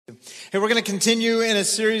Hey, we're going to continue in a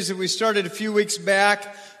series that we started a few weeks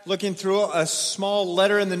back, looking through a small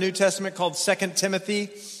letter in the New Testament called 2 Timothy.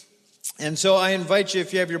 And so I invite you,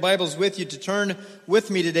 if you have your Bibles with you, to turn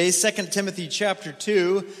with me today, 2 Timothy chapter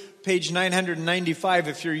 2, page 995,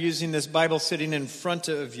 if you're using this Bible sitting in front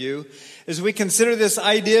of you, as we consider this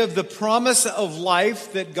idea of the promise of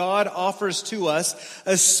life that God offers to us,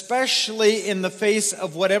 especially in the face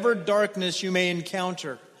of whatever darkness you may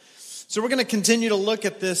encounter. So we're going to continue to look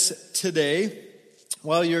at this today.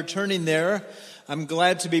 While you're turning there, I'm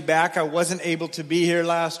glad to be back. I wasn't able to be here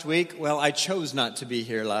last week. Well, I chose not to be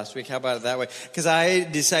here last week. How about it that way? Because I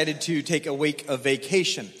decided to take a week of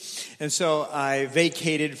vacation. And so I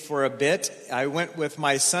vacated for a bit. I went with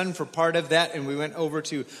my son for part of that, and we went over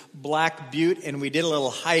to Black Butte, and we did a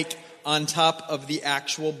little hike on top of the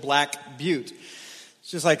actual Black Butte. It's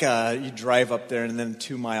just like you drive up there and then a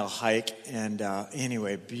 2-mile hike. And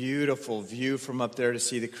anyway, beautiful view from up there to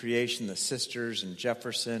see the creation, the Sisters and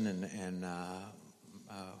Jefferson and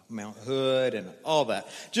Mount Hood and all that.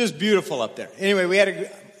 Just beautiful up there. Anyway,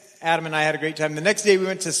 Adam and I had a great time. The next day we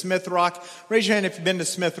went to Smith Rock. Raise your hand if you've been to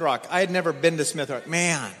Smith Rock. I had never been to Smith Rock.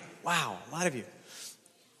 Man, wow, a lot of you.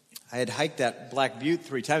 I had hiked that Black Butte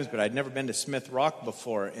 3 times, but I'd never been to Smith Rock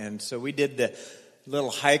before. And so we did the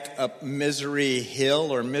little hike up Misery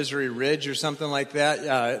Hill or Misery Ridge or something like that.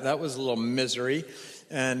 That was a little misery.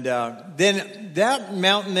 And then that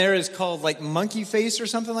mountain there is called like Monkey Face or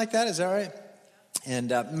something like that. Is that right?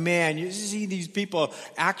 And man, you see these people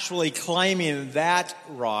actually climbing that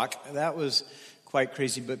rock. That was quite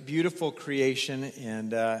crazy, but beautiful creation.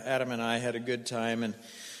 And Adam and I had a good time and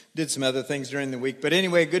did some other things during the week. But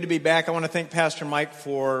anyway, good to be back. I want to thank Pastor Mike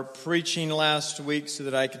for preaching last week so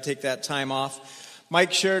that I could take that time off.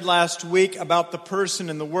 Mike shared last week about the person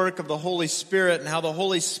and the work of the Holy Spirit and how the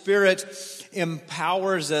Holy Spirit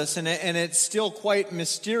empowers us. And it's still quite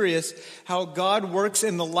mysterious how God works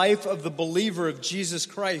in the life of the believer of Jesus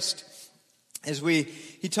Christ.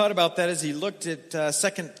 He taught about that as he looked at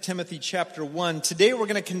 2 Timothy chapter 1. Today we're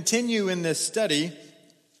going to continue in this study.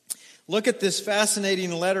 Look at this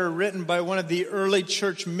fascinating letter written by one of the early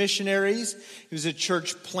church missionaries. He was a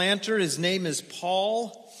church planter. His name is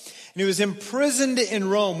Paul. And he was imprisoned in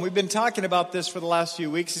Rome. We've been talking about this for the last few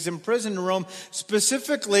weeks. He's imprisoned in Rome.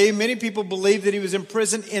 Specifically, many people believe that he was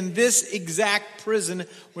imprisoned in this exact prison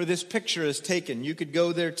where this picture is taken. You could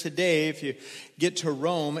go there today if you get to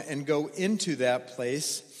Rome and go into that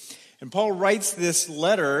place. And Paul writes this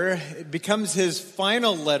letter. It becomes his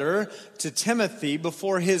final letter to Timothy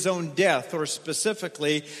before his own death, or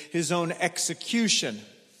specifically his own execution.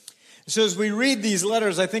 So as we read these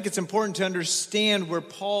letters, I think it's important to understand where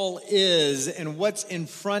Paul is and what's in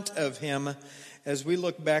front of him as we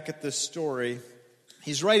look back at this story.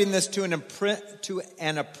 He's writing this to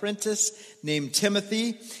an apprentice named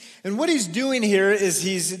Timothy. And what he's doing here is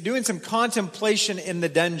he's doing some contemplation in the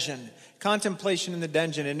dungeon.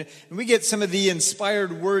 And we get some of the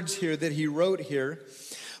inspired words here that he wrote here.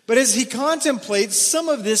 But as he contemplates, some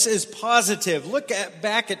of this is positive. Look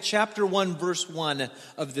back at chapter 1, verse 1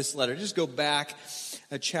 of this letter. Just go back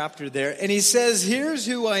a chapter there. And he says, "Here's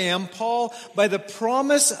who I am, Paul, by the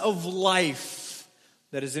promise of life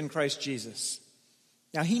that is in Christ Jesus."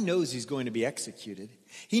 Now, he knows he's going to be executed.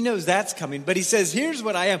 He knows that's coming. But he says, here's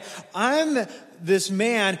what I am. I'm this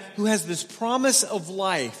man who has this promise of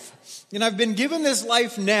life. And I've been given this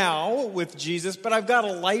life now with Jesus, but I've got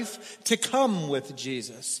a life to come with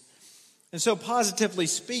Jesus. And so positively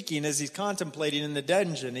speaking, as he's contemplating in the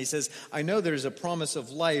dungeon, he says, I know there's a promise of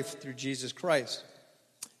life through Jesus Christ.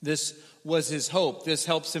 This was his hope. This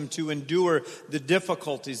helps him to endure the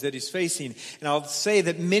difficulties that he's facing. And I'll say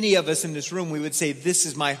that many of us in this room, we would say, this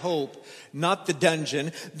is my hope, not the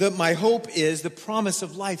dungeon. My hope is the promise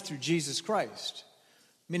of life through Jesus Christ.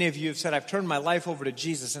 Many of you have said, I've turned my life over to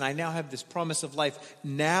Jesus, and I now have this promise of life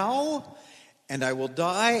now, and I will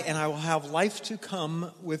die, and I will have life to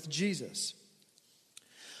come with Jesus.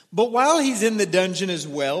 But while he's in the dungeon as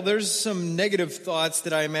well, there's some negative thoughts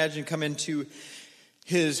that I imagine come into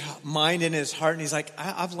his mind and his heart, and he's like,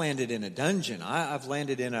 I've landed in a dungeon. I've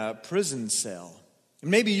landed in a prison cell. And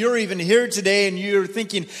maybe you're even here today and you're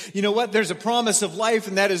thinking, you know what, there's a promise of life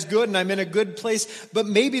and that is good and I'm in a good place. But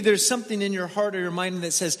maybe there's something in your heart or your mind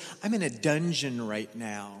that says, I'm in a dungeon right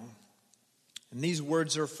now. And these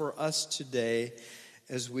words are for us today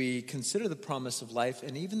as we consider the promise of life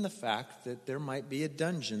and even the fact that there might be a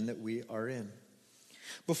dungeon that we are in.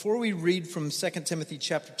 Before we read from 2 Timothy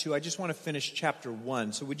chapter 2, I just want to finish chapter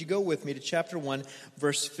 1. So would you go with me to chapter 1,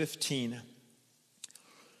 verse 15.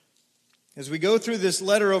 As we go through this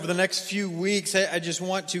letter over the next few weeks, I just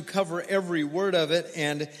want to cover every word of it,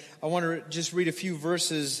 and I want to just read a few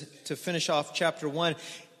verses to finish off chapter 1.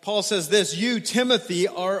 Paul says this, "You, Timothy,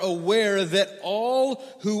 are aware that all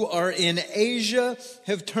who are in Asia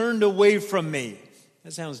have turned away from me."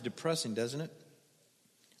 That sounds depressing, doesn't it?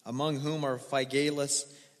 "Among whom are Phygelus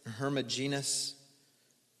and Hermogenes."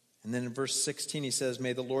 And then in verse 16 he says,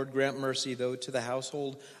 "May the Lord grant mercy, though, to the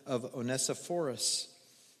household of Onesiphorus.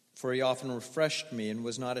 For he often refreshed me and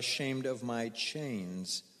was not ashamed of my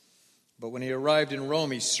chains. But when he arrived in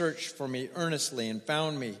Rome, he searched for me earnestly and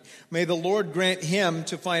found me. May the Lord grant him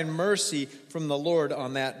to find mercy from the Lord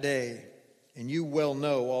on that day. And you well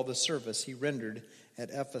know all the service he rendered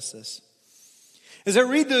at Ephesus." As I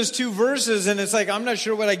read those two verses, and it's like, I'm not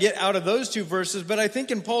sure what I get out of those two verses, but I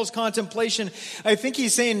think in Paul's contemplation, I think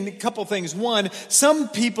he's saying a couple things. One, some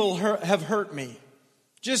people have hurt me.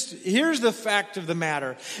 Just here's the fact of the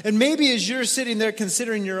matter. And maybe as you're sitting there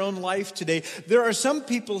considering your own life today, there are some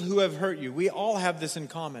people who have hurt you. We all have this in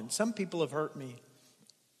common. Some people have hurt me.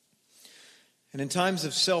 And in times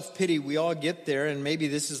of self-pity, we all get there, and maybe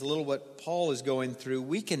this is a little what Paul is going through.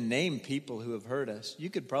 We can name people who have hurt us.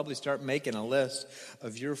 You could probably start making a list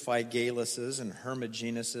of your Phygeluses and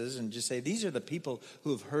Hermogeneses and just say, these are the people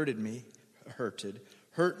who have hurt me.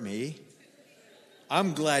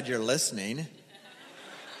 I'm glad you're listening.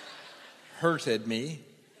 Hurted me.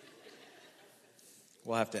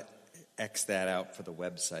 We'll have to X that out for the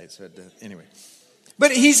website. So anyway.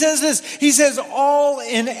 But he says this. He says, all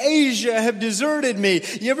in Asia have deserted me.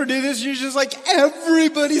 You ever do this? You're just like,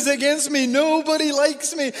 everybody's against me. Nobody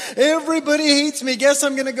likes me. Everybody hates me. Guess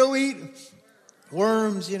I'm going to go eat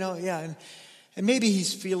worms, yeah. And maybe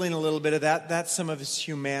he's feeling a little bit of that. That's some of his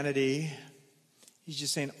humanity. He's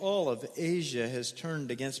just saying, all of Asia has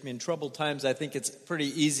turned against me. In troubled times, I think it's pretty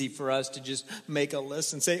easy for us to just make a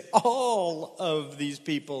list and say, all of these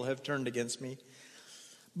people have turned against me.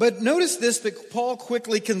 But notice this, that Paul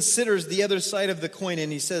quickly considers the other side of the coin,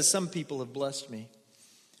 and he says, some people have blessed me.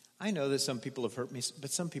 I know that some people have hurt me,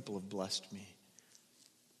 but some people have blessed me.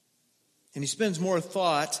 And he spends more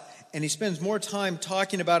thought, and he spends more time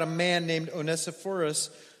talking about a man named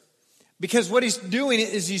Onesiphorus, because what he's doing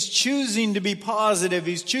is he's choosing to be positive.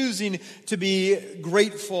 He's choosing to be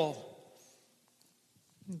grateful.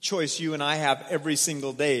 Choice you and I have every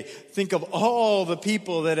single day. Think of all the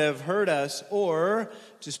people that have hurt us, or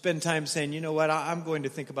to spend time saying, you know what, I'm going to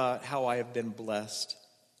think about how I have been blessed.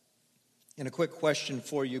 And a quick question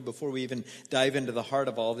for you before we even dive into the heart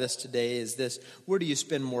of all this today is this. Where do you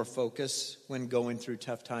spend more focus when going through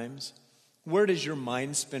tough times? Where does your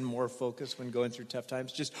mind spend more focus when going through tough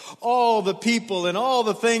times? Just all the people and all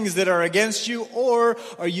the things that are against you, or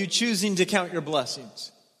are you choosing to count your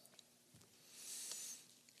blessings?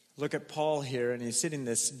 Look at Paul here, and he's sitting in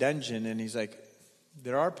this dungeon, and he's like,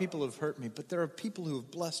 there are people who have hurt me, but there are people who have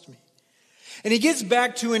blessed me. And he gets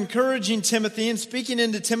back to encouraging Timothy and speaking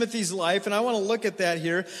into Timothy's life, and I want to look at that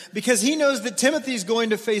here, because he knows that Timothy is going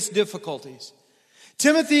to face difficulties.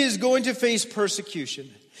 Timothy is going to face persecution.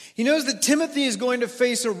 He knows that Timothy is going to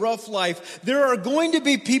face a rough life. There are going to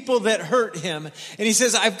be people that hurt him. And he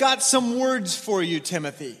says, I've got some words for you,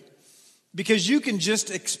 Timothy. Because you can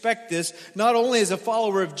just expect this, not only as a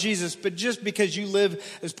follower of Jesus, but just because you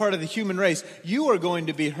live as part of the human race. You are going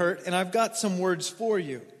to be hurt, and I've got some words for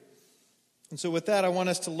you. And so with that, I want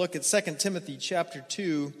us to look at 2 Timothy chapter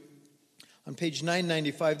 2. On page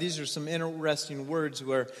 995, these are some interesting words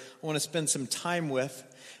where I want to spend some time with.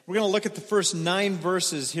 We're going to look at the first 9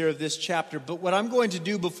 verses here of this chapter. But what I'm going to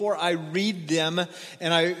do before I read them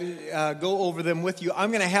and I go over them with you, I'm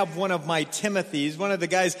going to have one of my Timothys, one of the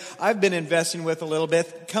guys I've been investing with a little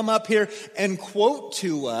bit, come up here and quote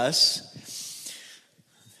to us,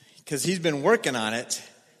 because he's been working on it.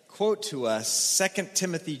 Quote to us 2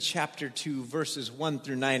 Timothy chapter 2, verses 1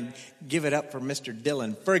 through 9. Give it up for Mr.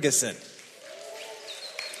 Dylan Ferguson,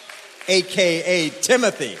 a.k.a.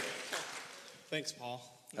 Timothy. Thanks, Paul.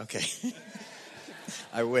 Okay.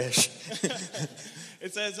 I wish.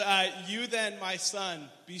 It says, you then, my son,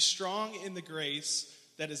 be strong in the grace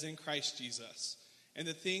that is in Christ Jesus. And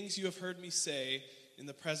the things you have heard me say in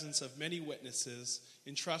the presence of many witnesses,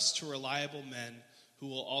 entrust to reliable men who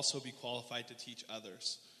will also be qualified to teach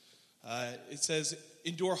others. It says,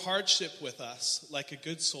 endure hardship with us like a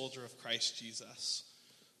good soldier of Christ Jesus.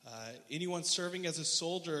 Anyone serving as a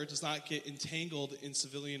soldier does not get entangled in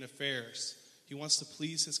civilian affairs. He wants to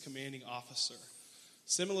please his commanding officer.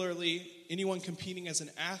 Similarly, anyone competing as an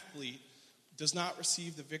athlete does not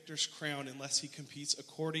receive the victor's crown unless he competes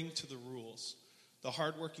according to the rules. The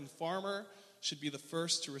hardworking farmer should be the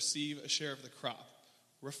first to receive a share of the crop.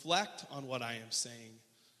 Reflect on what I am saying,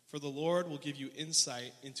 for the Lord will give you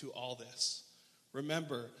insight into all this.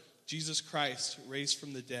 Remember, Jesus Christ, raised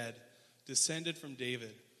from the dead, descended from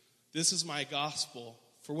David. This is my gospel,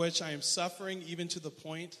 for which I am suffering even to the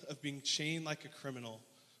point of being chained like a criminal.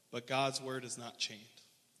 But God's word is not chained.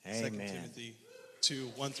 Amen. 2 Timothy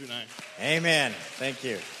 2, 1 through 9. Amen. Thank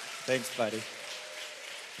you. Thanks, buddy.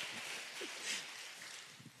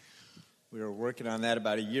 We were working on that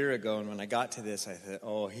about a year ago, and when I got to this, I thought,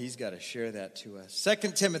 oh, he's got to share that to us.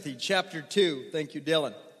 2 Timothy chapter 2. Thank you,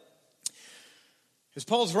 Dylan. As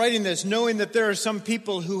Paul's writing this, knowing that there are some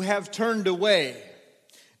people who have turned away,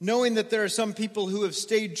 knowing that there are some people who have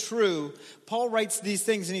stayed true, Paul writes these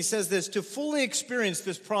things, and he says this: to fully experience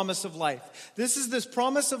this promise of life. This is this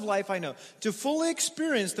promise of life, I know. To fully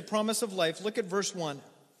experience the promise of life, look at verse 1.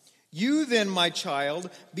 You then, my child,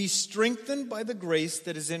 be strengthened by the grace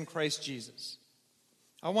that is in Christ Jesus.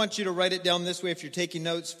 I want you to write it down this way if you're taking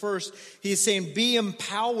notes. First, he's saying, be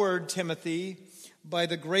empowered, Timothy, by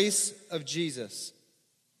the grace of Jesus.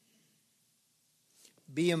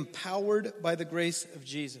 Be empowered by the grace of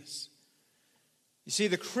Jesus. You see,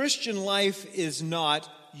 the Christian life is not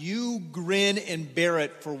you grin and bear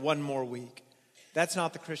it for one more week. That's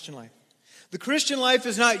not the Christian life. The Christian life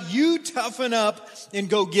is not you toughen up and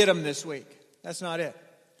go get them this week. That's not it.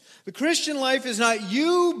 The Christian life is not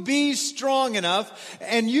you be strong enough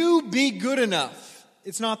and you be good enough.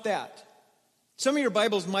 It's not that. Some of your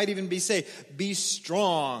Bibles might even say, be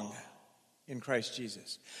strong in Christ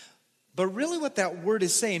Jesus. But really what that word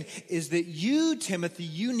is saying is that you, Timothy,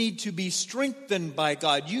 you need to be strengthened by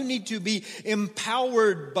God. You need to be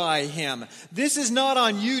empowered by Him. This is not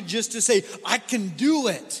on you just to say, I can do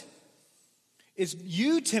it. It's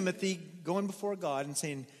you, Timothy, going before God and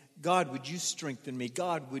saying, God, would you strengthen me?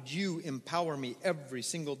 God, would you empower me every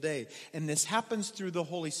single day? And this happens through the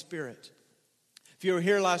Holy Spirit. If you were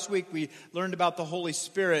here last week, we learned about the Holy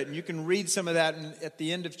Spirit, and you can read some of that at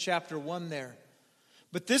the end of chapter 1 there.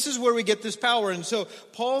 But this is where we get this power. And so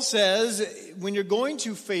Paul says, when you're going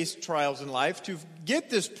to face trials in life, to get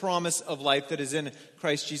this promise of life that is in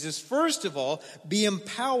Christ Jesus, first of all, be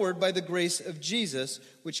empowered by the grace of Jesus,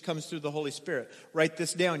 which comes through the Holy Spirit. Write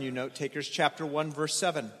this down, you note takers, chapter 1, verse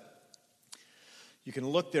 7. You can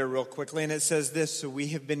look there real quickly, and it says this: so we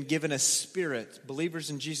have been given a spirit. Believers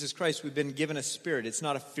in Jesus Christ, we've been given a spirit. It's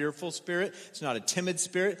not a fearful spirit. It's not a timid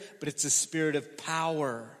spirit, but it's a spirit of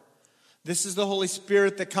power. This is the Holy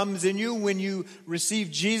Spirit that comes in you when you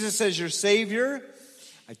receive Jesus as your Savior.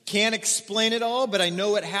 I can't explain it all, but I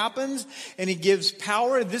know it happens. And He gives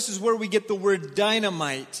power. This is where we get the word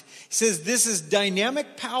dynamite. He says this is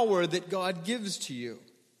dynamic power that God gives to you.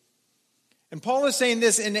 And Paul is saying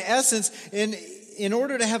this in essence, in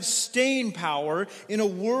order to have staying power in a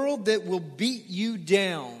world that will beat you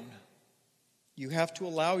down, you have to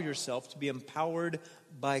allow yourself to be empowered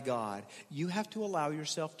by God. You have to allow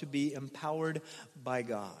yourself to be empowered by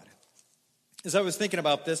God. As I was thinking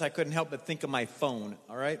about this, I couldn't help but think of my phone,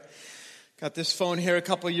 all right? Got this phone here a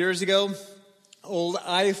couple years ago, old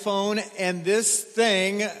iPhone, and this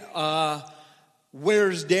thing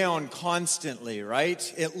wears down constantly,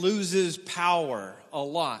 right? It loses power a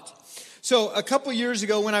lot. So a couple years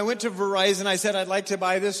ago when I went to Verizon, I said I'd like to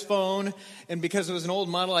buy this phone, and because it was an old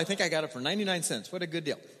model, I think I got it for 99 cents. What a good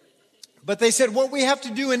deal. But they said what we have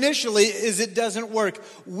to do initially is it doesn't work.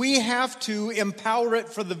 We have to empower it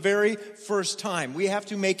for the very first time. We have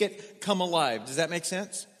to make it come alive. Does that make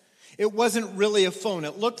sense? It wasn't really a phone.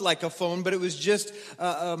 It looked like a phone, but it was just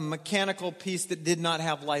a mechanical piece that did not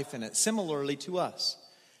have life in it. Similarly to us.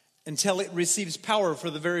 Until it receives power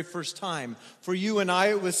for the very first time. For you and I,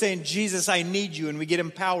 it was saying, Jesus, I need you. And we get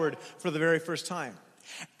empowered for the very first time.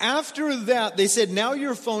 After that, they said, now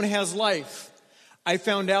your phone has life. I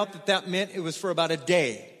found out that meant it was for about a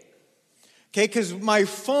day. Okay, because my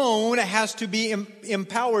phone has to be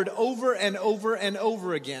empowered over and over and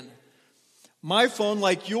over again. My phone,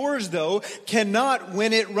 like yours though, cannot,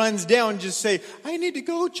 when it runs down, just say, I need to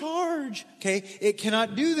go charge. Okay, it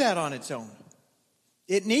cannot do that on its own.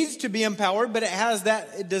 It needs to be empowered, but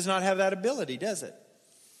it does not have that ability, does it?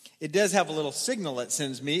 It does have a little signal it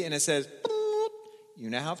sends me, and it says,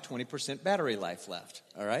 you now have 20% battery life left,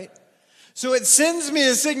 all right? So it sends me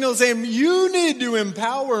a signal saying, you need to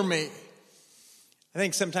empower me. I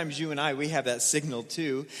think sometimes you and I, we have that signal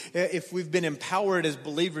too. If we've been empowered as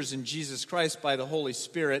believers in Jesus Christ by the Holy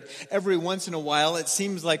Spirit, every once in a while it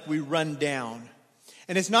seems like we run down.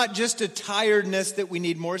 And it's not just a tiredness that we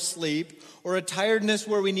need more sleep or a tiredness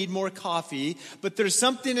where we need more coffee, but there's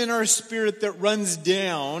something in our spirit that runs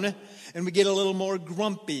down and we get a little more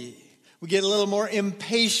grumpy. We get a little more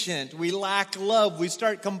impatient. We lack love. We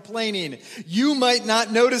start complaining. You might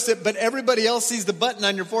not notice it, but everybody else sees the button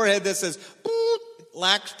on your forehead that says, boop,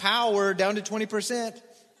 lacks power, down to 20%.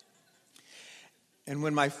 And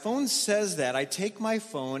when my phone says that, I take my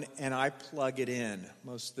phone and I plug it in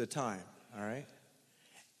most of the time, all right?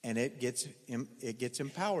 And it gets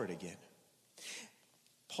empowered again.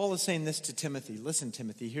 Paul is saying this to Timothy. Listen,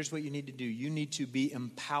 Timothy, here's what you need to do. You need to be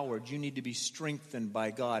empowered. You need to be strengthened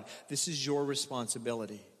by God. This is your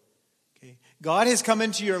responsibility. Okay? God has come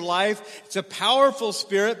into your life. It's a powerful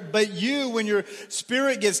spirit, but you, when your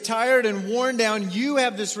spirit gets tired and worn down, you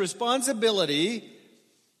have this responsibility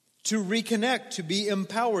to reconnect, to be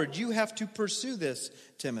empowered. You have to pursue this,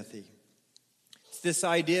 Timothy. It's this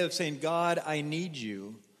idea of saying, God, I need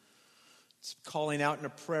you. It's calling out in a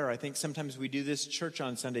prayer. I think sometimes we do this church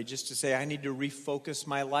on Sunday just to say, I need to refocus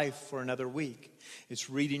my life for another week. It's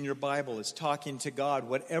reading your Bible. It's talking to God.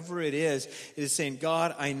 Whatever it is saying,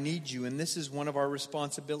 God, I need you. And this is one of our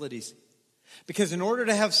responsibilities. Because in order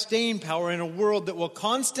to have staying power in a world that will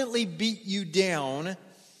constantly beat you down,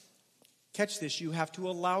 catch this, you have to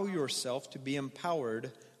allow yourself to be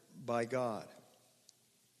empowered by God.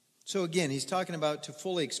 So again, he's talking about to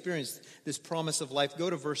fully experience this promise of life. Go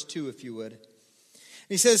to verse 2 if you would.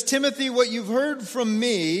 He says, Timothy, what you've heard from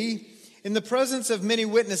me in the presence of many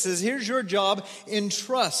witnesses, here's your job.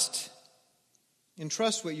 Entrust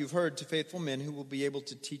what you've heard to faithful men who will be able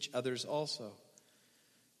to teach others also.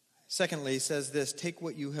 Secondly, he says this, take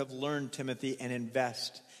what you have learned, Timothy, and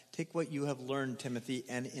invest. Take what you have learned, Timothy,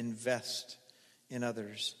 and invest in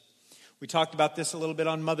others. We talked about this a little bit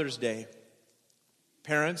on Mother's Day.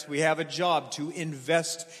 Parents, we have a job to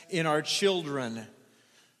invest in our children.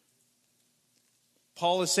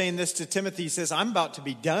 Paul is saying this to Timothy. He says, I'm about to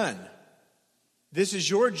be done. This is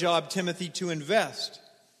your job, Timothy, to invest.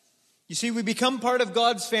 You see, we become part of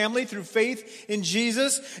God's family through faith in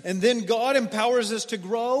Jesus, and then God empowers us to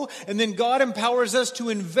grow, and then God empowers us to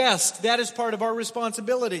invest. That is part of our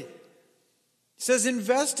responsibility. He says,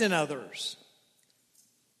 invest in others.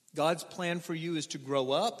 God's plan for you is to grow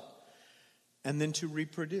up and then to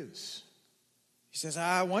reproduce. He says,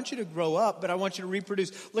 I want you to grow up, but I want you to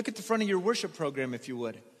reproduce. Look at the front of your worship program, if you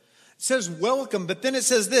would. It says welcome, but then it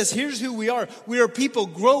says this. Here's who we are. We are people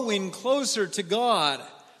growing closer to God.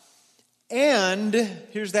 And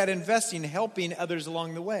here's that investing, helping others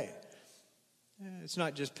along the way. It's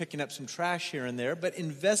not just picking up some trash here and there, but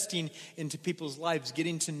investing into people's lives,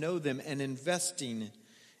 getting to know them and investing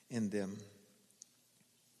in them.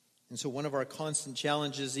 And so one of our constant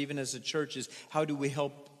challenges, even as a church, is how do we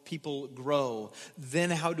help people grow? Then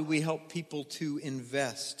how do we help people to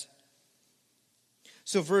invest?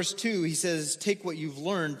 So verse 2, he says, take what you've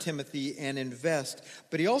learned, Timothy, and invest.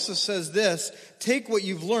 But he also says this, take what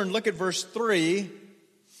you've learned, look at verse 3,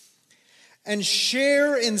 and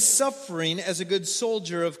share in suffering as a good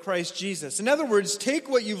soldier of Christ Jesus. In other words, take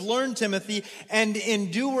what you've learned, Timothy, and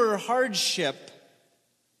endure hardship.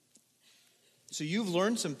 So you've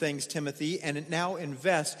learned some things, Timothy, and now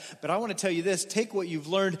invest. But I want to tell you this, take what you've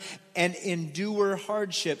learned and endure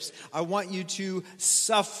hardships. I want you to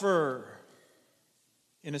suffer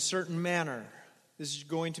in a certain manner. This is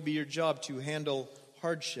going to be your job, to handle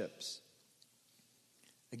hardships.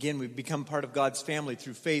 Again, we've become part of God's family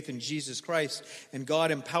through faith in Jesus Christ, and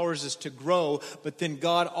God empowers us to grow, but then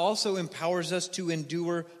God also empowers us to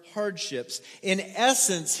endure hardships. In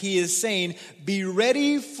essence, he is saying, be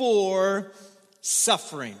ready for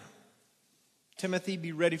suffering. Timothy,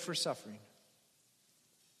 be ready for suffering.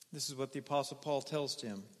 This is what the Apostle Paul tells to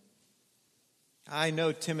him. I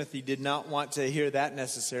know Timothy did not want to hear that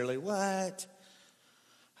necessarily. What?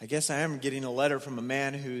 I guess I am getting a letter from a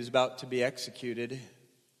man who's about to be executed.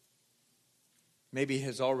 Maybe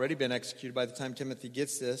has already been executed by the time Timothy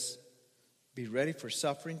gets this. Be ready for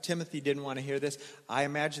suffering. Timothy didn't want to hear this. I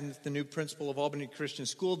imagine that the new principal of Albany Christian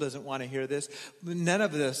School doesn't want to hear this. None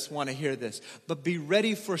of us want to hear this. But be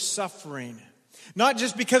ready for suffering. Not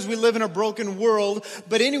just because we live in a broken world,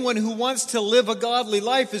 but anyone who wants to live a godly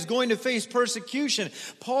life is going to face persecution.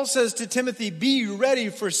 Paul says to Timothy, be ready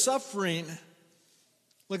for suffering.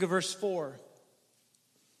 Look at verse 4. And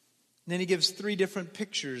then he gives 3 different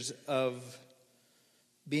pictures of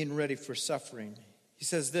being ready for suffering. He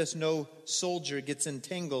says this, no soldier gets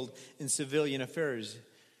entangled in civilian affairs.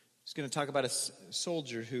 He's going to talk about a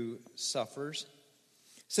soldier who suffers,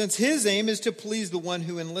 since his aim is to please the one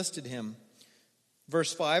who enlisted him.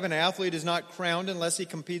 Verse 5, an athlete is not crowned unless he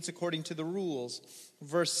competes according to the rules.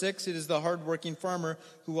 Verse 6, it is the hardworking farmer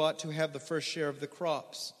who ought to have the first share of the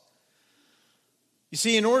crops. You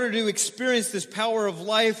see, in order to experience this power of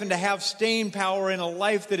life and to have staying power in a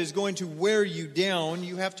life that is going to wear you down,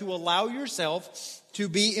 you have to allow yourself to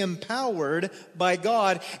be empowered by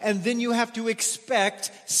God, and then you have to expect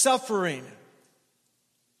suffering.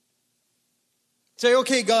 Say,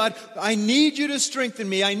 okay, God, I need you to strengthen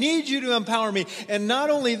me. I need you to empower me. And not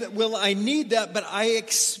only will I need that, but I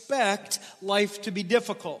expect life to be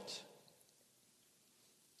difficult.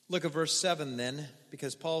 Look at verse 7 then,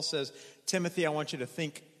 because Paul says, Timothy, I want you to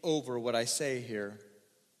think over what I say here,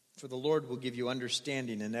 for the Lord will give you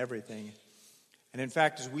understanding in everything. And in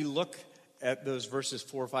fact, as we look at those verses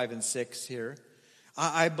 4, 5, and 6 here,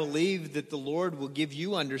 I believe that the Lord will give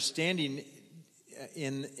you understanding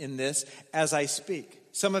in this as I speak.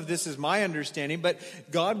 Some of this is my understanding, but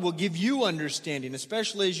God will give you understanding,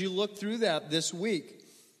 especially as you look through that this week.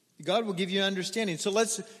 God will give you understanding. So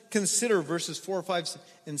let's consider verses 4, 5,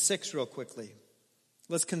 and 6 real quickly.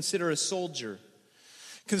 Let's consider a soldier.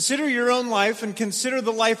 Consider your own life and consider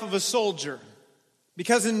the life of a soldier.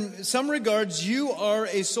 Because in some regards, you are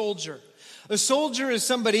a soldier. A soldier is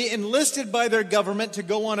somebody enlisted by their government to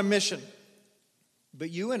go on a mission. But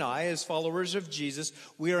you and I, as followers of Jesus,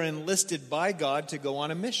 we are enlisted by God to go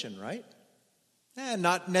on a mission, right?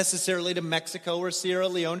 Not necessarily to Mexico or Sierra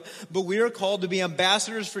Leone, but we are called to be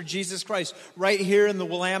ambassadors for Jesus Christ right here in the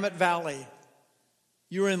Willamette Valley.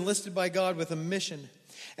 You are enlisted by God with a mission.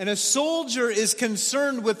 And a soldier is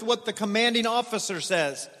concerned with what the commanding officer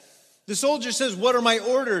says. The soldier says, what are my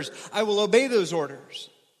orders? I will obey those orders.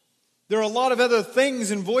 There are a lot of other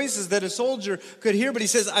things and voices that a soldier could hear, but he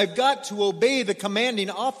says, I've got to obey the commanding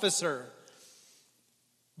officer.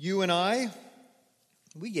 You and I,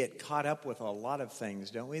 we get caught up with a lot of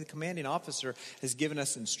things, don't we? The commanding officer has given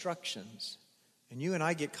us instructions. And you and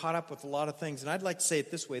I get caught up with a lot of things. And I'd like to say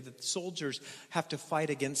it this way, that the soldiers have to fight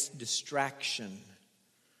against distraction.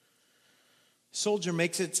 Soldier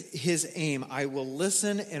makes it his aim. I will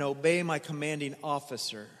listen and obey my commanding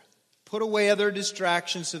officer. Put away other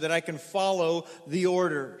distractions so that I can follow the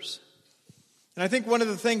orders. And I think one of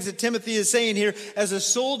the things that Timothy is saying here, as a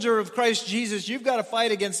soldier of Christ Jesus, you've got to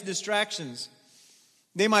fight against distractions.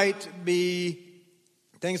 They might be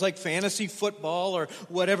things like fantasy football or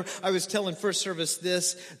whatever. I was telling First Service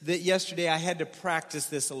that yesterday I had to practice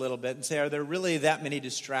this a little bit and say, are there really that many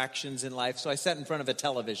distractions in life? So I sat in front of a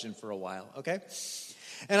television for a while, okay?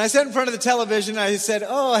 And I sat in front of the television and I said,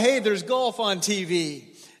 oh, hey, there's golf on TV.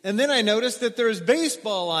 And then I noticed that there's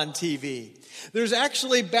baseball on TV. There's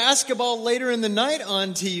actually basketball later in the night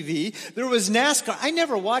on TV. There was NASCAR. I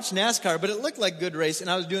never watched NASCAR, but it looked like a good race. And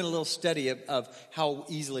I was doing a little study of how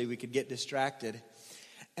easily we could get distracted.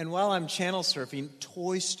 And while I'm channel surfing,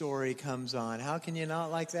 Toy Story comes on. How can you not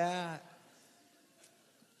like that?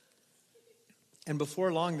 And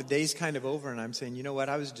before long, the day's kind of over, and I'm saying, you know what?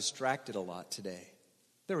 I was distracted a lot today.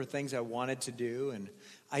 There were things I wanted to do, and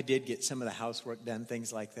I did get some of the housework done,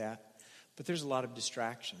 things like that. But there's a lot of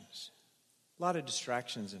distractions. A lot of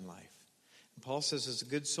distractions in life. And Paul says, as a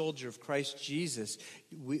good soldier of Christ Jesus,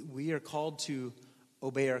 we are called to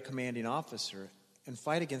obey our commanding officer and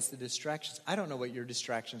fight against the distractions. I don't know what your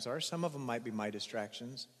distractions are. Some of them might be my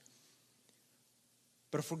distractions.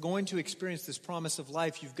 But if we're going to experience this promise of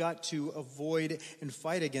life, you've got to avoid and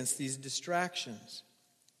fight against these distractions.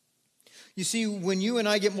 You see, when you and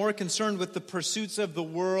I get more concerned with the pursuits of the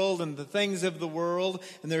world and the things of the world,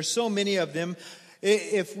 and there's so many of them,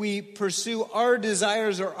 if we pursue our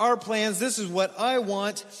desires or our plans, this is what I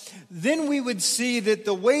want, then we would see that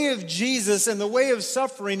the way of Jesus and the way of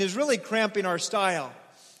suffering is really cramping our style.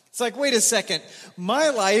 It's like, wait a second, my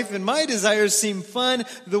life and my desires seem fun.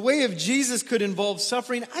 The way of Jesus could involve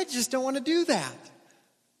suffering. I just don't want to do that.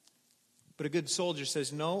 But a good soldier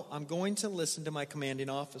says, no, I'm going to listen to my commanding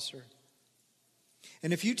officer.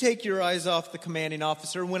 And if you take your eyes off the commanding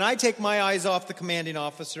officer, when I take my eyes off the commanding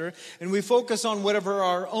officer, and we focus on whatever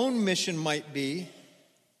our own mission might be,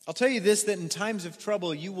 I'll tell you this, that in times of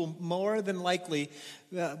trouble, you will more than likely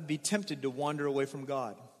be tempted to wander away from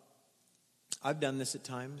God. I've done this at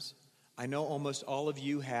times. I know almost all of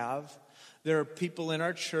you have. There are people in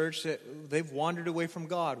our church that they've wandered away from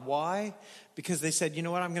God. Why? Because they said, you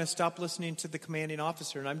know what, I'm going to stop listening to the commanding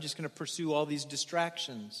officer, and I'm just going to pursue all these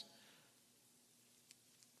distractions.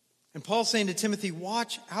 And Paul's saying to Timothy,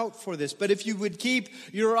 watch out for this. But if you would keep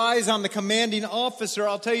your eyes on the commanding officer,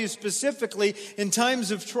 I'll tell you specifically, in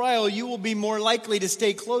times of trial, you will be more likely to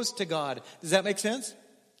stay close to God. Does that make sense?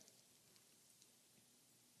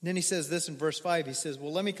 And then he says this in verse 5. He says,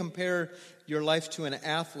 well, let me compare your life to an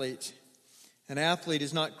athlete. An athlete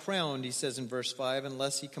is not crowned, he says in verse 5,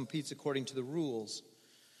 unless he competes according to the rules.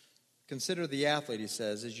 Consider the athlete, he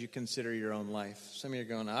says, as you consider your own life. Some of you are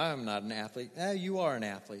going, I'm not an athlete. You are an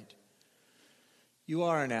athlete. You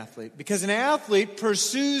are an athlete. Because an athlete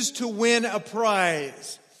pursues to win a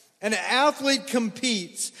prize. An athlete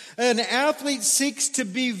competes. An athlete seeks to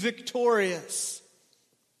be victorious.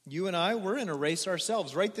 You and I, we're in a race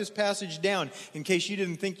ourselves. Write this passage down in case you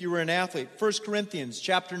didn't think you were an athlete. 1 Corinthians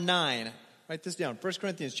chapter 9. Write this down. 1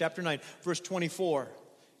 Corinthians chapter 9, verse 24.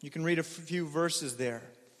 You can read a few verses there.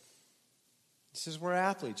 It says we're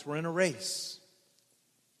athletes. We're in a race.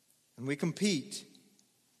 And we compete.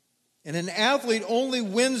 And an athlete only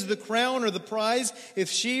wins the crown or the prize if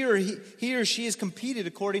he or she has competed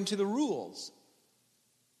according to the rules.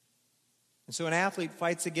 And so an athlete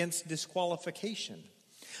fights against disqualification.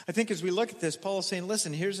 I think as we look at this, Paul is saying,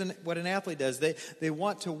 listen, here's what an athlete does. They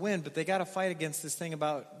want to win, but they got to fight against this thing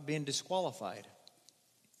about being disqualified.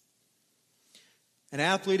 An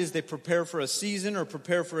athlete, as they prepare for a season or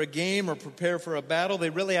prepare for a game or prepare for a battle, they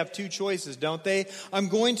really have two choices, don't they? I'm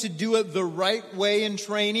going to do it the right way in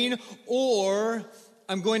training, or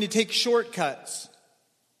I'm going to take shortcuts.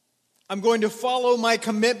 I'm going to follow my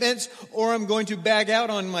commitments, or I'm going to bag out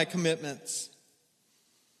on my commitments.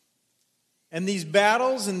 And these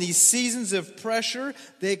battles and these seasons of pressure,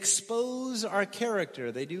 they expose our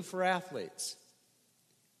character. They do for athletes.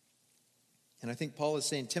 And I think Paul is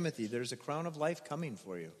saying, Timothy, there's a crown of life coming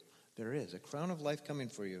for you. There is a crown of life coming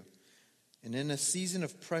for you. And in a season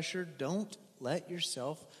of pressure, don't let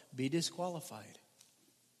yourself be disqualified.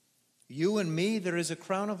 You and me, there is a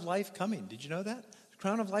crown of life coming. Did you know that? A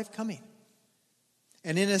crown of life coming.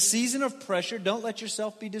 And in a season of pressure, don't let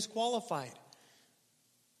yourself be disqualified.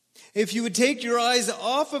 If you would take your eyes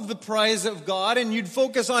off of the prize of God and you'd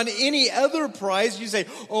focus on any other prize, you say,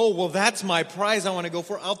 oh, well, that's my prize I want to go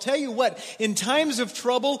for. I'll tell you what, in times of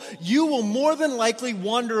trouble, you will more than likely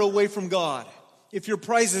wander away from God if your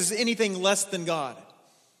prize is anything less than God.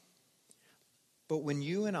 But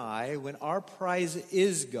when our prize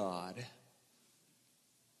is God,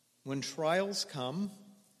 when trials come,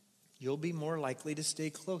 you'll be more likely to stay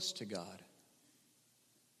close to God.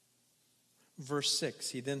 Verse 6,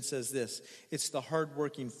 he then says this, it's the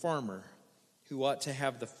hardworking farmer who ought to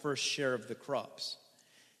have the first share of the crops.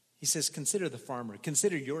 He says, consider the farmer.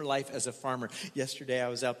 Consider your life as a farmer. Yesterday, I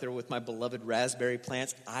was out there with my beloved raspberry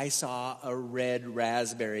plants. I saw a red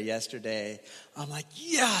raspberry yesterday. I'm like,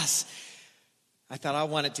 yes! I thought I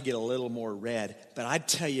want it to get a little more red. But I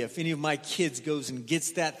tell you, if any of my kids goes and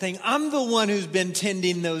gets that thing, I'm the one who's been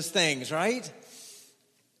tending those things, right?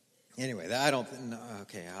 Anyway, I don't,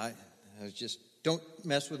 okay, I just don't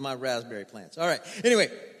mess with my raspberry plants. All right.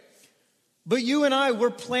 Anyway, but you and I,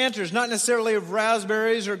 we're planters, not necessarily of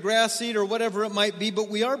raspberries or grass seed or whatever it might be, but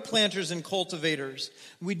we are planters and cultivators.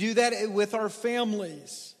 We do that with our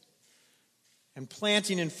families. And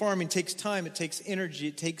planting and farming takes time, it takes energy,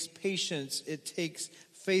 it takes patience, it takes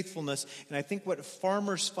faithfulness. And I think what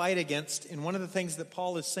farmers fight against, and one of the things that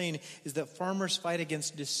Paul is saying, is that farmers fight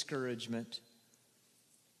against discouragement.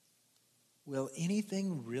 Will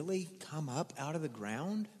anything really come up out of the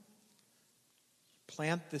ground?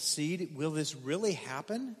 Plant the seed. Will this really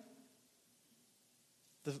happen?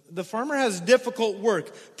 The farmer has difficult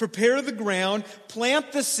work. Prepare the ground,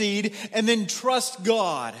 plant the seed, and then trust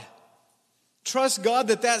God. Trust God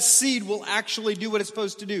that seed will actually do what it's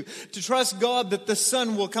supposed to do. To trust God that the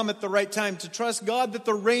sun will come at the right time. To trust God that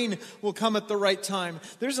the rain will come at the right time.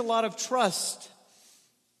 There's a lot of trust.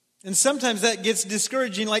 And sometimes that gets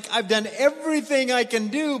discouraging, like I've done everything I can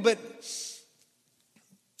do, but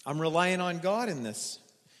I'm relying on God in this.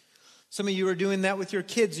 Some of you are doing that with your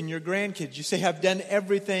kids and your grandkids. You say, I've done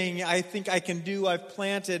everything I think I can do, I've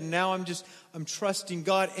planted, and now I'm trusting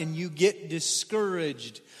God, and you get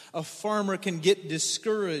discouraged. A farmer can get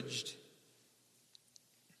discouraged.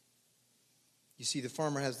 You see, the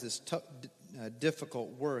farmer has this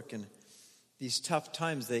difficult work, and these tough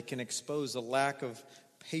times, they can expose a lack of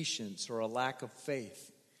patience or a lack of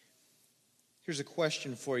faith. Here's a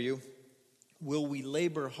question for you. Will we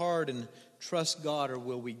labor hard and trust God, or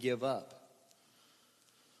will we give up?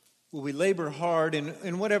 Will we labor hard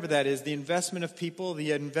in whatever that is, the investment of people,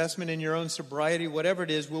 the investment in your own sobriety, whatever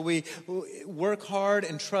it is, will we work hard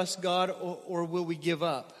and trust God, or will we give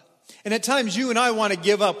up? And at times you and I want to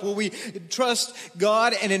give up. Will we trust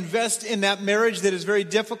God and invest in that marriage that is very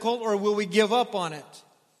difficult, or will we give up on it?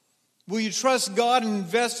 Will you trust God and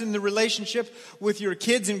invest in the relationship with your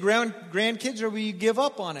kids and grandkids, or will you give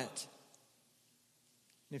up on it?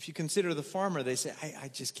 And if you consider the farmer, they say, I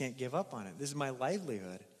just can't give up on it. This is my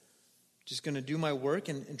livelihood. Just going to do my work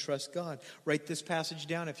and trust God. Write this passage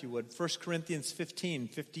down if you would. 1 Corinthians 15,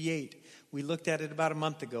 58. We looked at it about a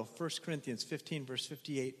month ago. 1 Corinthians 15, verse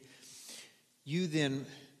 58. You then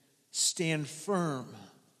stand firm.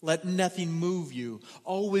 Let nothing move you.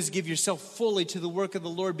 Always give yourself fully to the work of the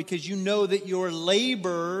Lord, because you know that your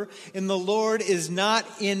labor in the Lord is not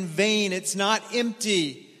in vain. It's not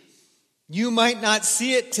empty. You might not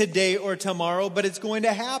see it today or tomorrow, but it's going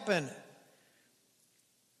to happen.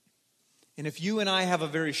 And if you and I have a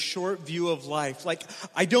very short view of life, like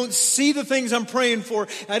I don't see the things I'm praying for,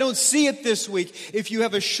 I don't see it this week. If you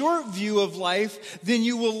have a short view of life, then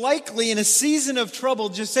you will likely in a season of trouble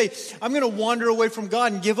just say, I'm going to wander away from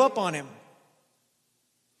God and give up on Him.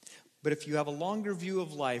 But if you have a longer view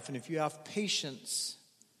of life, and if you have patience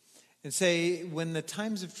and say, when the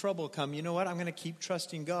times of trouble come, you know what, I'm going to keep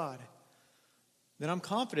trusting God, then I'm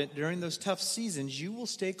confident during those tough seasons you will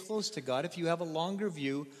stay close to God if you have a longer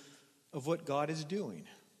view of what God is doing.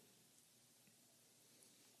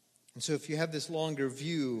 And so if you have this longer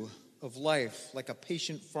view of life, like a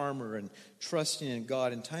patient farmer and trusting in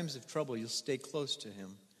God, in times of trouble, you'll stay close to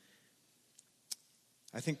Him.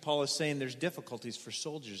 I think Paul is saying there's difficulties for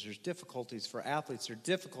soldiers, there's difficulties for athletes, there's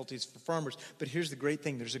difficulties for farmers, but here's the great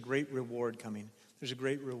thing, there's a great reward coming. There's a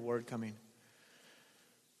great reward coming.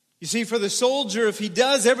 You see, for the soldier, if he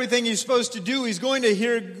does everything he's supposed to do, he's going to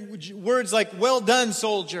hear words like, well done,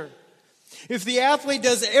 soldier. If the athlete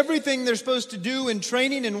does everything they're supposed to do in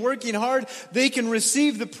training and working hard, they can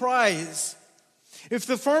receive the prize. If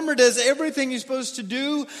the farmer does everything he's supposed to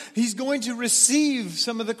do, he's going to receive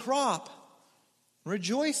some of the crop.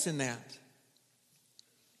 Rejoice in that.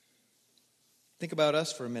 Think about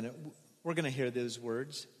us for a minute. We're going to hear those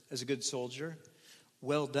words as a good soldier.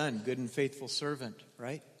 Well done, good and faithful servant,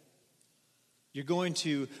 right? You're going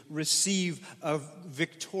to receive a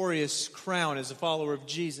victorious crown as a follower of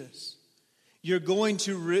Jesus. You're going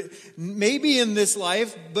to, maybe in this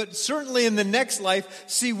life, but certainly in the next life,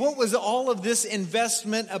 see what was all of this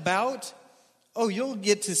investment about? Oh, you'll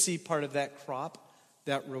get to see part of that crop,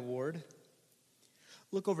 that reward.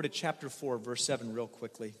 Look over to chapter 4, verse 7 real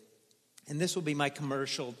quickly. And this will be my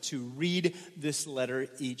commercial to read this letter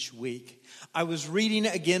each week. I was reading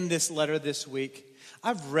again this letter this week.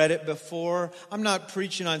 I've read it before. I'm not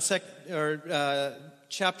preaching on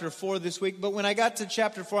chapter 4 this week, but when I got to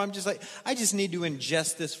chapter 4, I'm just like, I just need to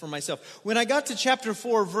ingest this for myself. When I got to chapter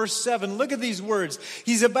 4, verse 7, look at these words.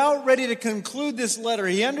 He's about ready to conclude this letter.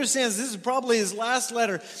 He understands this is probably his last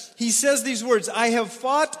letter. He says these words, I have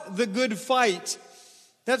fought the good fight.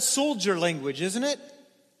 That's soldier language, isn't it?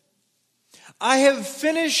 I have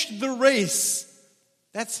finished the race.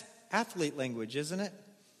 That's athlete language, isn't it?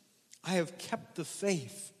 I have kept the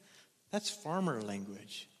faith. That's farmer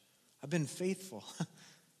language. I've been faithful.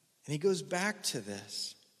 And he goes back to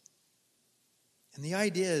this. And the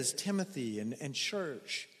idea is, Timothy and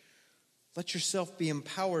church, let yourself be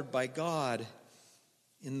empowered by God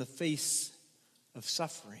in the face of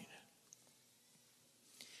suffering.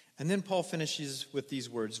 And then Paul finishes with these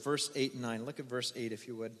words, verse 8 and 9. Look at verse 8 if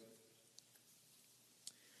you would.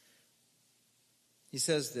 He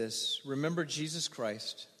says this, remember Jesus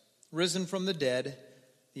Christ, risen from the dead,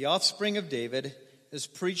 the offspring of David, is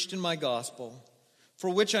preached in my gospel, for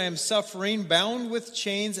which I am suffering, bound with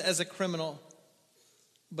chains as a criminal.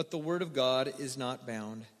 But the word of God is not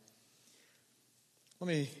bound. Let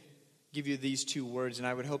me give you these two words, and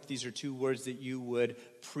I would hope these are two words that you would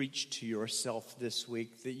preach to yourself this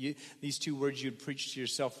week. These two words you'd preach to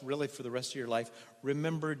yourself really for the rest of your life.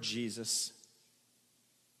 Remember Jesus.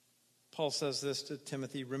 Paul says this to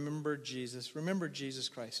Timothy, remember Jesus. Remember Jesus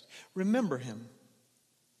Christ. Remember Him.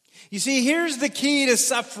 You see, here's the key to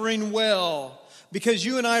suffering well, because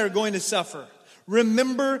you and I are going to suffer.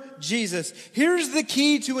 Remember Jesus. Here's the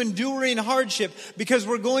key to enduring hardship, because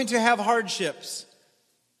we're going to have hardships.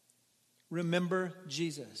 Remember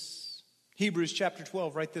Jesus. Hebrews chapter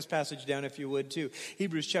 12, write this passage down if you would too.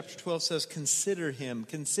 Hebrews chapter 12 says, consider Him,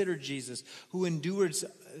 consider Jesus, who endured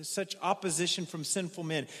such opposition from sinful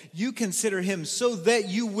men. You consider Him so that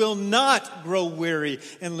you will not grow weary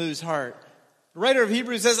and lose heart. The writer of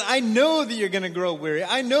Hebrews says, I know that you're going to grow weary.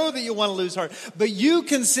 I know that you want to lose heart. But you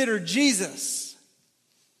consider Jesus.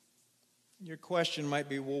 Your question might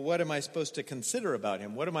be, well, what am I supposed to consider about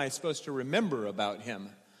Him? What am I supposed to remember about Him?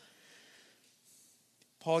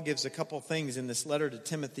 Paul gives a couple things in this letter to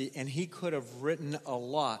Timothy, and he could have written a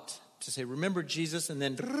lot to say, remember Jesus, and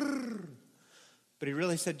then, but he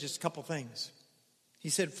really said just a couple things. He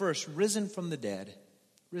said first, risen from the dead.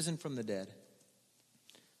 Risen from the dead.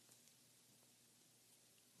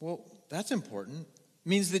 Well, that's important. It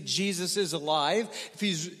means that Jesus is alive. If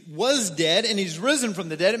he was dead and he's risen from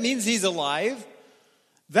the dead, it means he's alive.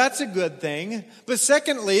 That's a good thing. But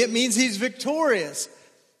secondly, it means he's victorious.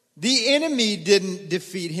 The enemy didn't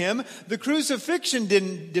defeat him. The crucifixion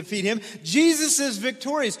didn't defeat him. Jesus is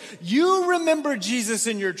victorious. You remember Jesus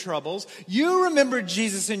in your troubles. You remember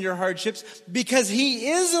Jesus in your hardships because he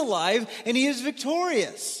is alive and he is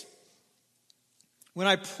victorious. When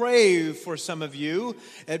I pray for some of you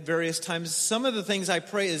at various times, some of the things I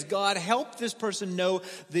pray is, God, help this person know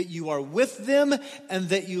that you are with them and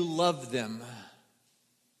that you love them.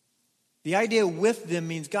 The idea with them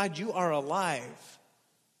means, God, you are alive.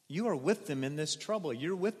 You are with them in this trouble.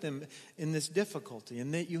 You're with them in this difficulty,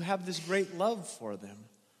 and that you have this great love for them.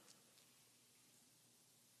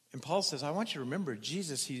 And Paul says, I want you to remember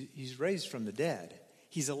Jesus, he's raised from the dead.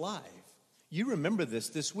 He's alive. You remember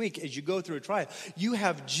this week as you go through a trial. You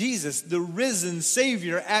have Jesus, the risen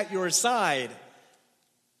Savior, at your side.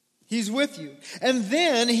 He's with you. And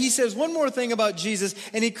then he says one more thing about Jesus,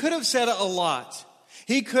 and he could have said a lot.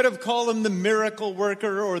 He could have called him the miracle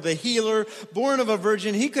worker or the healer, born of a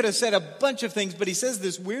virgin. He could have said a bunch of things, but he says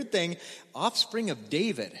this weird thing, offspring of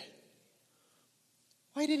David.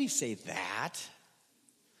 Why did he say that?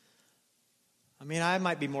 I mean, I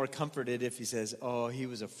might be more comforted if he says, oh, he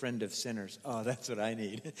was a friend of sinners. Oh, that's what I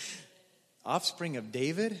need. Offspring of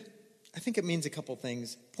David? I think it means a couple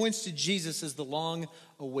things. Points to Jesus as the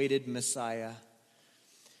long-awaited Messiah.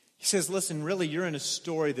 He says, listen, really, you're in a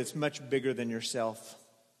story that's much bigger than yourself.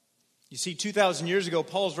 You see, 2,000 years ago,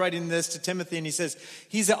 Paul's writing this to Timothy, and he says,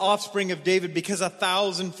 he's the offspring of David because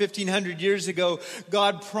 1,500 years ago,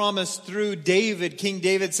 God promised through David, King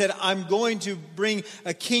David said, I'm going to bring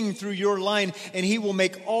a king through your line, and he will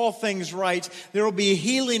make all things right. There will be a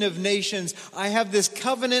healing of nations. I have this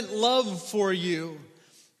covenant love for you.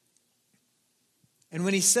 And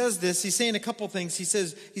when he says this, he's saying a couple things. He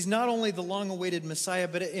says he's not only the long-awaited Messiah,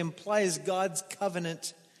 but it implies God's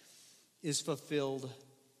covenant is fulfilled.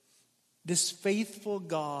 This faithful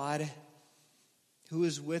God who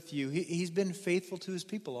is with you, he's been faithful to his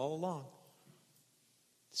people all along.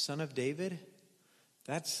 Son of David,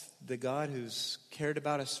 that's the God who's cared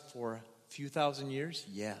about us for a few thousand years?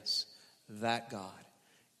 Yes, that God.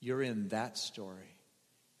 You're in that story.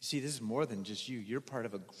 You see, this is more than just you. You're part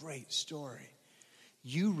of a great story.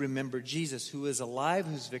 You remember Jesus, who is alive,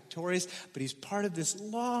 who's victorious, but he's part of this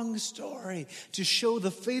long story to show the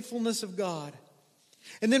faithfulness of God.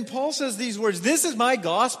 And then Paul says these words, this is my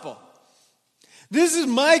gospel. This is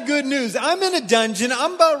my good news. I'm in a dungeon.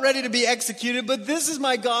 I'm about ready to be executed, but this is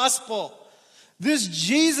my gospel. This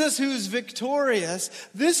Jesus who's victorious,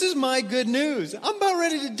 this is my good news. I'm about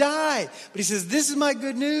ready to die. But he says, this is my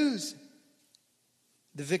good news.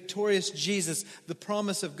 The victorious Jesus, the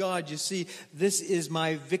promise of God. You see, this is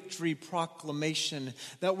my victory proclamation.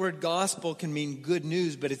 That word gospel can mean good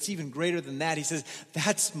news, but it's even greater than that. He says,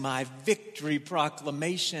 that's my victory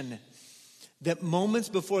proclamation. That moments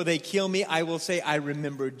before they kill me, I will say, I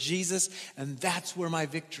remember Jesus, and that's where my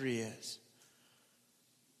victory is.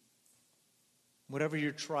 Whatever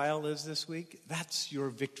your trial is this week, that's your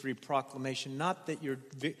victory proclamation. Not that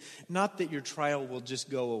your trial will just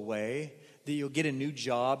go away, that you'll get a new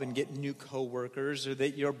job and get new coworkers, or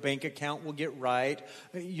that your bank account will get right.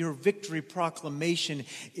 Your victory proclamation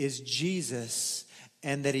is Jesus,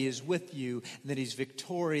 and that he is with you, and that he's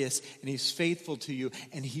victorious, and he's faithful to you,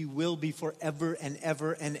 and he will be forever and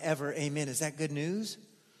ever and ever. Amen. Is that good news?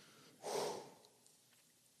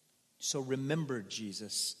 So remember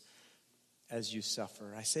Jesus as you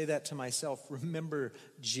suffer. I say that to myself. Remember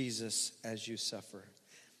Jesus as you suffer.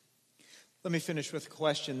 Let me finish with a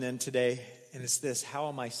question then today, and it's this: how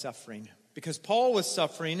am I suffering? Because Paul was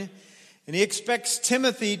suffering, and he expects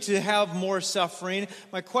Timothy to have more suffering.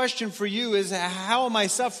 My question for you is, how am I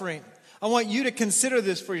suffering? I want you to consider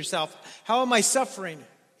this for yourself. How am I suffering?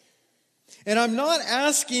 And I'm not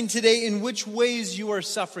asking today in which ways you are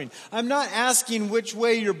suffering. I'm not asking which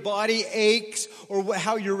way your body aches or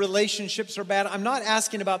how your relationships are bad. I'm not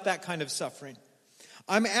asking about that kind of suffering.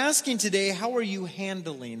 I'm asking today, how are you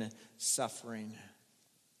handling suffering?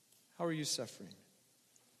 How are you suffering?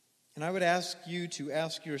 And I would ask you to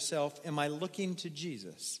ask yourself, am I looking to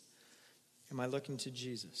Jesus? Am I looking to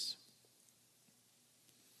Jesus?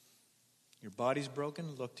 Your body's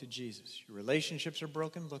broken, look to Jesus. Your relationships are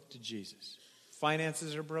broken, look to Jesus.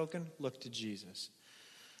 Finances are broken, look to Jesus.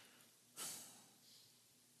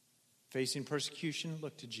 Facing persecution,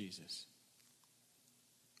 look to Jesus.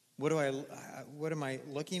 What am I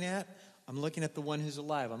looking at? I'm looking at the one who's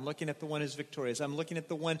alive. I'm looking at the one who's victorious. I'm looking at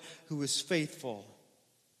the one who is faithful.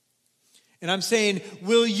 And I'm saying,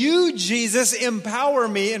 will you, Jesus, empower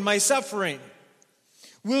me in my suffering?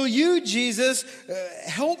 Will you, Jesus,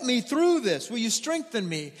 help me through this? Will you strengthen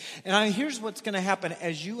me? And here's what's going to happen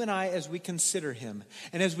as you and I, as we consider him,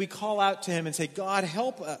 and as we call out to him and say, God,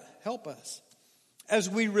 help us. As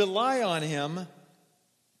we rely on him,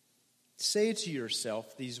 say to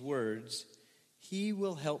yourself these words, he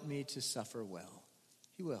will help me to suffer well.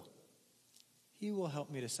 He will. He will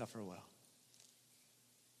help me to suffer well.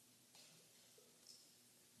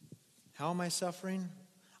 How am I suffering?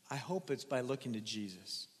 I hope it's by looking to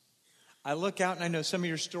Jesus. I look out and I know some of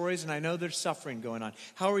your stories and I know there's suffering going on.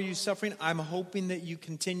 How are you suffering? I'm hoping that you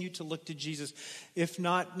continue to look to Jesus. If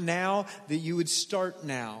not now, that you would start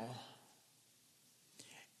now.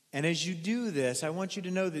 And as you do this, I want you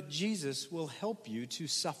to know that Jesus will help you to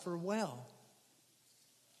suffer well.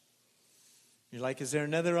 You're like, is there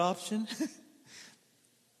another option?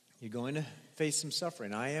 You're going to face some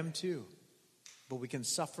suffering. I am too. But we can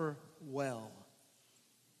suffer well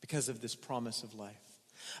because of this promise of life.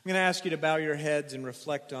 I'm going to ask you to bow your heads and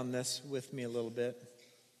reflect on this with me a little bit.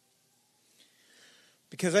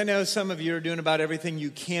 Because I know some of you are doing about everything you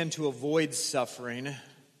can to avoid suffering.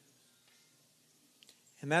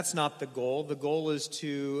 And that's not the goal. The goal is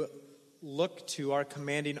to look to our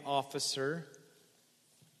commanding officer,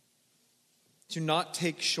 to not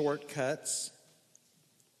take shortcuts,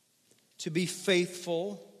 to be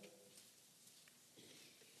faithful,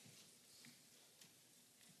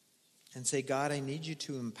 and say, God, I need you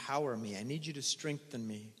to empower me. I need you to strengthen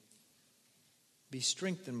me. Be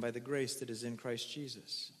strengthened by the grace that is in Christ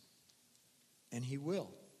Jesus. And he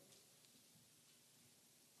will.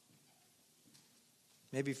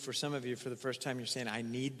 Maybe for some of you, for the first time, you're saying, I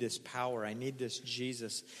need this power. I need this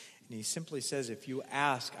Jesus. And he simply says, if you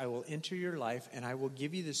ask, I will enter your life and I will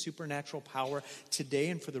give you the supernatural power today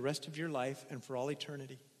and for the rest of your life and for all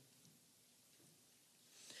eternity.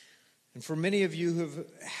 And for many of you who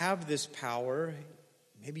have this power,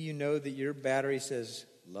 maybe you know that your battery says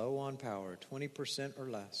low on power, 20% or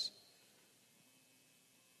less.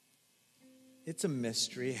 It's a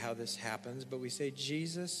mystery how this happens, but we say,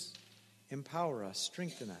 Jesus, empower us,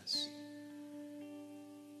 strengthen us.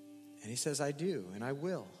 And he says, I do, and I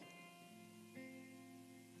will.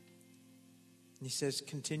 And he says,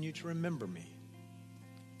 continue to remember me.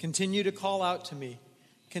 Continue to call out to me.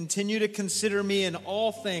 Continue to consider me in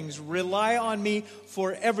all things. Rely on me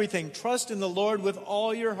for everything. Trust in the Lord with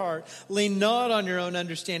all your heart. Lean not on your own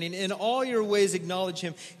understanding. In all your ways acknowledge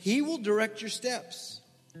him. He will direct your steps.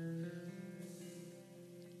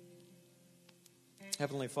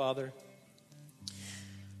 Heavenly Father,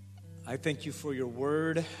 I thank you for your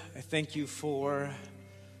word. I thank you for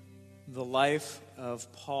the life of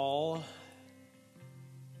Paul,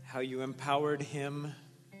 how you empowered him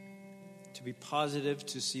to be positive,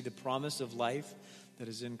 to see the promise of life that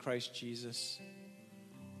is in Christ Jesus.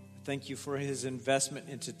 Thank you for his investment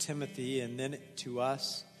into Timothy and then to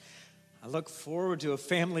us. I look forward to a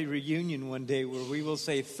family reunion one day where we will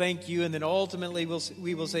say thank you, and then ultimately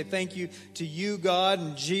we will say thank you to you, God,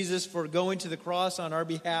 and Jesus for going to the cross on our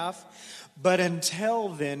behalf. But until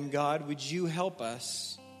then, God, would you help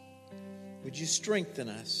us? Would you strengthen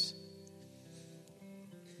us?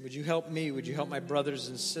 Would you help me? Would you help my brothers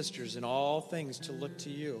and sisters in all things to look to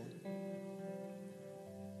you?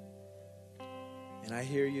 And I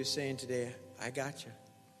hear you saying today, I got you.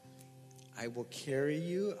 I will carry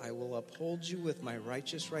you. I will uphold you with my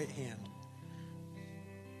righteous right hand.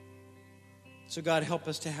 So God, help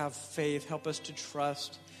us to have faith. Help us to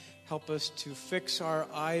trust. Help us to fix our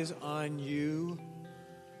eyes on you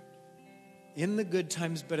in the good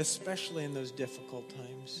times, but especially in those difficult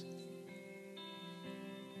times.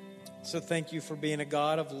 So thank you for being a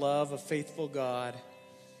God of love, a faithful God.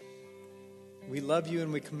 We love you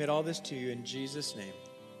and we commit all this to you in Jesus' name.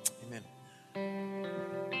 Amen.